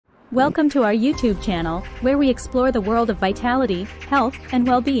Welcome to our YouTube channel, where we explore the world of vitality, health, and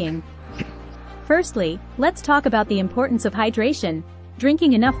well-being. Firstly, let's talk about the importance of hydration.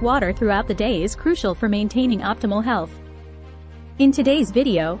 Drinking enough water throughout the day is crucial for maintaining optimal health. In today's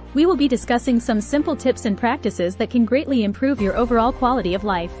video, we will be discussing some simple tips and practices that can greatly improve your overall quality of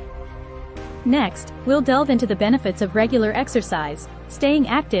life. Next, we'll delve into the benefits of regular exercise. Staying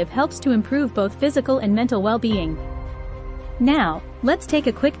active helps to improve both physical and mental well-being. Now, let's take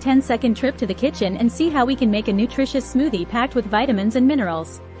a quick 10-second trip to the kitchen and see how we can make a nutritious smoothie packed with vitamins and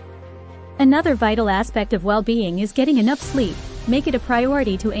minerals. Another vital aspect of well-being is getting enough sleep. Make it a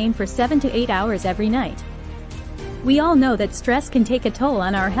priority to aim for 7 to 8 hours every night. We all know that stress can take a toll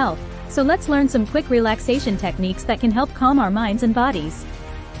on our health, so let's learn some quick relaxation techniques that can help calm our minds and bodies.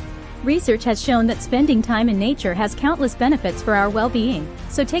 Research has shown that spending time in nature has countless benefits for our well-being,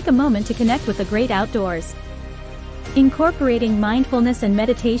 so take a moment to connect with the great outdoors. Incorporating mindfulness and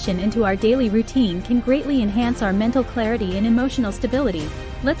meditation into our daily routine can greatly enhance our mental clarity and emotional stability.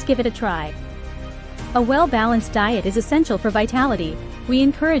 Let's give it a try. A well-balanced diet is essential for vitality. We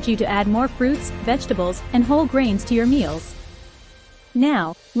encourage you to add more fruits, vegetables, and whole grains to your meals.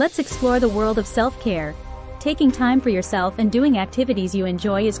 Now, let's explore the world of self-care. Taking time for yourself and doing activities you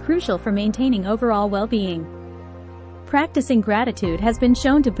enjoy is crucial for maintaining overall well-being. Practicing gratitude has been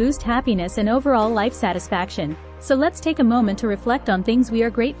shown to boost happiness and overall life satisfaction, so let's take a moment to reflect on things we are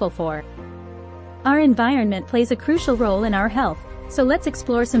grateful for. Our environment plays a crucial role in our health, so let's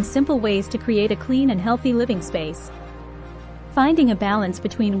explore some simple ways to create a clean and healthy living space. Finding a balance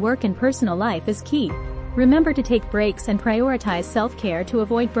between work and personal life is key. Remember to take breaks and prioritize self-care to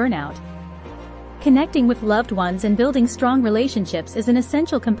avoid burnout. Connecting with loved ones and building strong relationships is an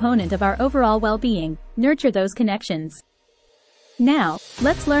essential component of our overall well-being. Nurture those connections. Now,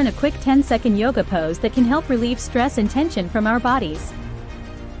 let's learn a quick 10-second yoga pose that can help relieve stress and tension from our bodies.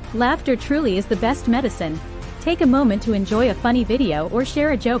 Laughter truly is the best medicine. Take a moment to enjoy a funny video or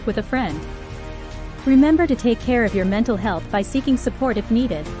share a joke with a friend. Remember to take care of your mental health by seeking support if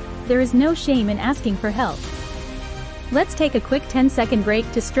needed. There is no shame in asking for help. Let's take a quick 10-second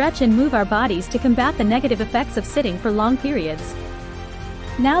break to stretch and move our bodies to combat the negative effects of sitting for long periods.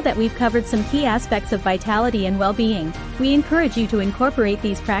 Now that we've covered some key aspects of vitality and well-being, we encourage you to incorporate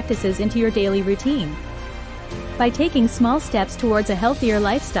these practices into your daily routine. By taking small steps towards a healthier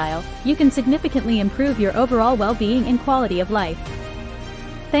lifestyle, you can significantly improve your overall well-being and quality of life.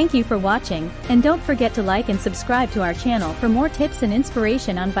 Thank you for watching, and don't forget to like and subscribe to our channel for more tips and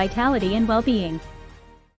inspiration on vitality and well-being.